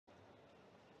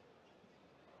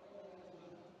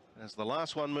as the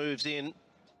last one moves in.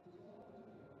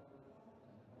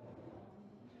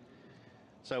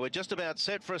 So we're just about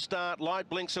set for a start. Light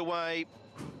blinks away.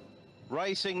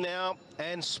 Racing now,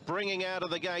 and springing out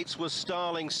of the gates was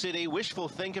Starling City. Wishful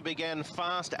Thinker began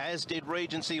fast, as did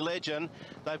Regency Legend.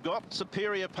 They've got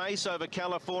superior pace over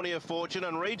California Fortune,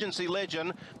 and Regency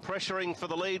Legend pressuring for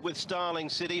the lead with Starling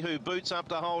City, who boots up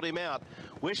to hold him out.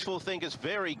 Wishful Thinker's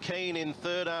very keen in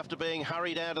third after being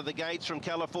hurried out of the gates from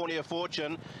California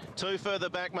Fortune. 2 further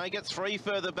back, make it 3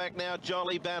 further back now.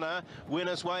 Jolly Banner,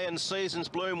 Winner's Way and Seasons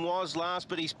Bloom was last,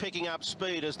 but he's picking up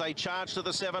speed as they charge to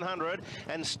the 700,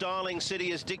 and Starling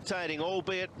City is dictating,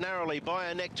 albeit narrowly, by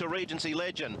a neck to Regency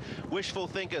Legend. Wishful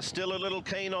Thinker still a little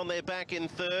keen on their back in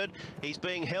third. He's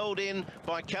being held in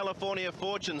by California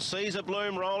Fortune. Caesar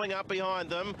Bloom rolling up behind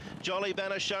them. Jolly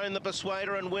Banner shown the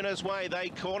Persuader and Winner's Way. They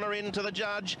corner into the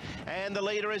judge, and the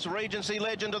leader is Regency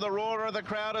Legend to the roar of the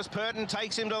crowd as Purton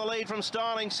takes him to the lead from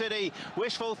Starling City.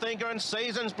 Wishful Thinker and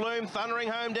Seasons Bloom thundering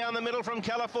home down the middle from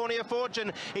California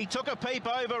Fortune. He took a peep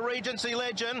over Regency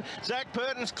Legend. Zach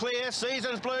Purton's clear.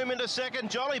 Seasons Bloom into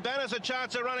second. Jolly Banner's a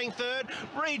chance of running third.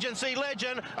 Regency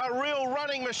Legend, a real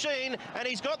running machine, and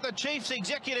he's got the Chiefs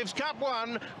Executives Cup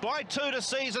won by 2 to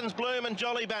Seasons Bloom and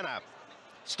Jolly Banner.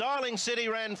 Starling City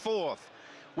ran fourth.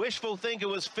 Wishful Thinker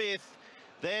was fifth.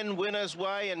 Then Winner's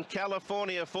Way and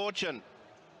California Fortune.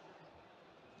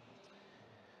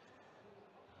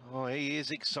 Oh, he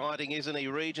is exciting, isn't he?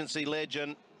 Regency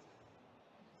Legend.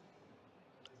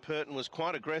 Purton was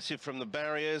quite aggressive from the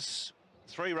barriers.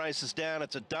 3 races down,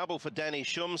 it's a double for Danny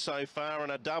Schum so far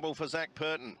and a double for Zach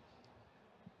Purton.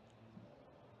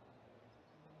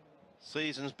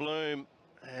 Seasons Bloom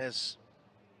has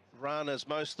run as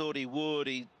most thought he would.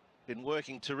 He's been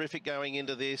working terrific going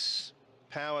into this,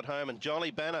 powered home, and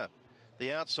Jolly Banner,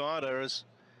 the outsider, has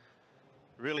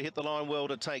really hit the line well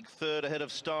to take third ahead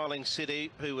of Starling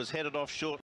City, who was headed off short.